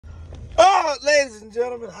Well, ladies and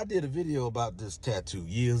gentlemen, I did a video about this tattoo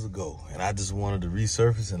years ago, and I just wanted to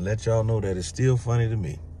resurface and let y'all know that it's still funny to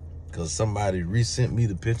me because somebody resent me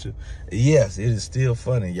the picture. Yes, it is still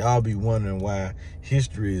funny. Y'all be wondering why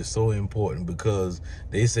history is so important, because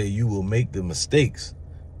they say you will make the mistakes,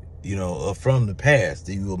 you know, from the past.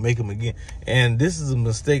 You will make them again. And this is a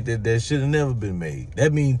mistake that should have never been made.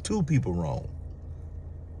 That means two people wrong.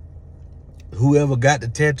 Whoever got the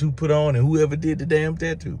tattoo put on and whoever did the damn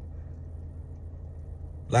tattoo.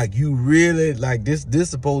 Like, you really, like, this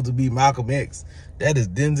supposed to be Malcolm X. That is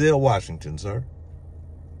Denzel Washington, sir.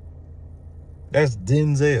 That's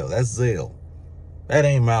Denzel. That's Zell. That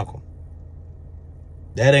ain't Malcolm.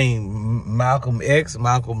 That ain't Malcolm X,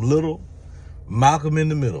 Malcolm Little, Malcolm in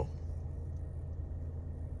the middle.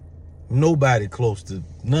 Nobody close to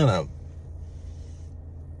none of them.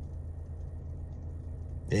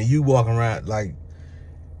 And you walking around like,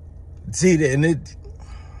 see that, and it,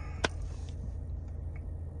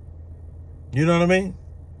 you know what I mean?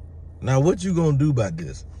 Now, what you gonna do about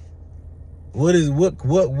this? What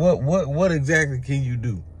exactly can you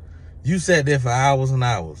do? You sat there for hours and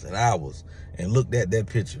hours and hours and looked at that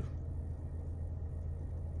picture.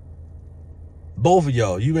 Both of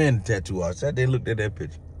y'all, you and the tattoo artist, sat there and looked at that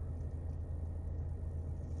picture.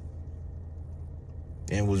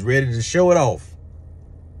 And was ready to show it off.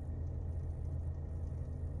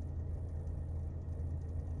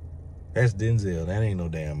 That's Denzel. That ain't no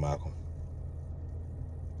damn Malcolm.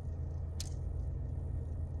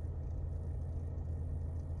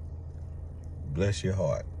 Bless your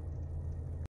heart.